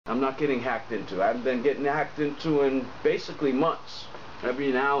I'm not getting hacked into. I haven't been getting hacked into in basically months, every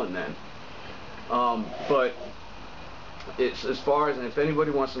now and then. But it's as far as, and if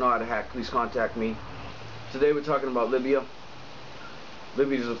anybody wants to know how to hack, please contact me. Today we're talking about Libya.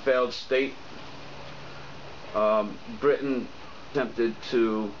 Libya is a failed state. Britain attempted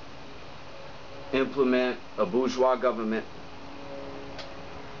to implement a bourgeois government,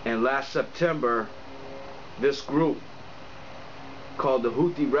 and last September this group called the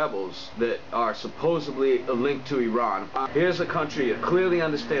Houthi rebels that are supposedly linked to Iran. Here's a country that clearly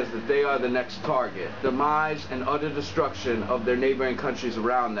understands that they are the next target, demise and utter destruction of their neighboring countries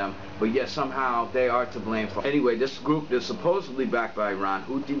around them, but yet somehow they are to blame for it. Anyway, this group that's supposedly backed by Iran,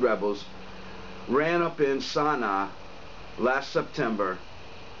 Houthi rebels, ran up in Sana'a last September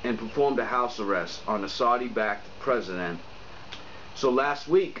and performed a house arrest on the Saudi-backed president. So last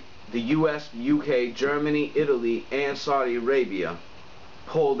week, the US, UK, Germany, Italy, and Saudi Arabia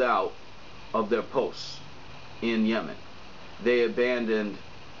pulled out of their posts in Yemen. They abandoned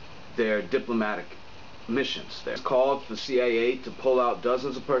their diplomatic missions there. It's called for the CIA to pull out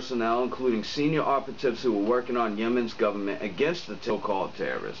dozens of personnel, including senior operatives who were working on Yemen's government against the so-called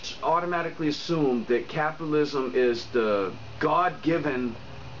terrorists. Automatically assumed that capitalism is the God-given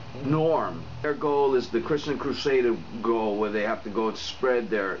norm. Their goal is the Christian Crusader goal, where they have to go and spread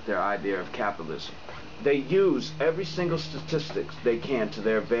their idea of capitalism. They use every single statistics they can to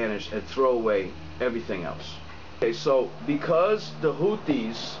their advantage and throw away everything else. Okay, so because the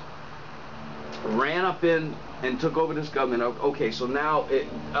Houthis ran up in and took over this government, okay, so now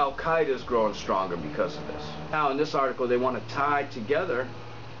Al-Qaeda is growing stronger because of this. Now in this article they want to tie together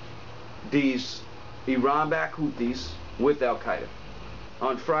these Iran-backed Houthis with Al-Qaeda.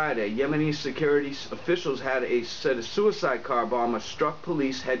 On Friday, Yemeni security officials said a suicide car bomber struck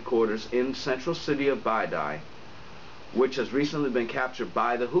police headquarters in central city of Baidai, which has recently been captured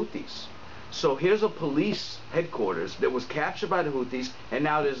by the Houthis. So here's a police headquarters that was captured by the Houthis, and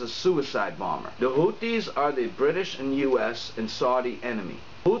now there's a suicide bomber. The Houthis are the British and US and Saudi enemy.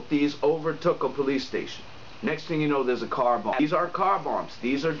 Houthis overtook a police station. Next thing you know, there's a car bomb. These are car bombs.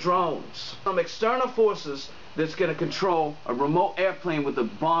 These are drones. Some external forces that's going to control a remote airplane with a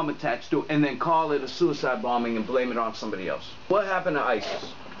bomb attached to it and then call it a suicide bombing and blame it on somebody else. What happened to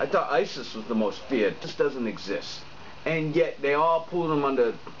ISIS? I thought ISIS was the most feared. This doesn't exist. And yet they all pulled them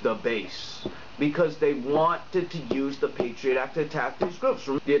under the base because they wanted to use the Patriot Act to attack these groups.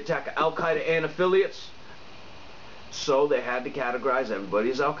 The attack of Al-Qaeda and affiliates. So they had to categorize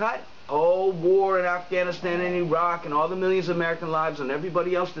everybody as Al-Qaeda. Oh, war in Afghanistan and Iraq and all the millions of American lives and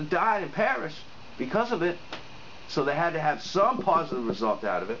everybody else that died and perished because of it. So they had to have some positive result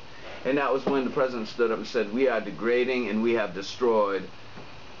out of it. And that was when the president stood up and said, we are degrading and we have destroyed.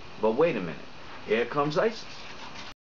 But wait a minute, here comes ISIS.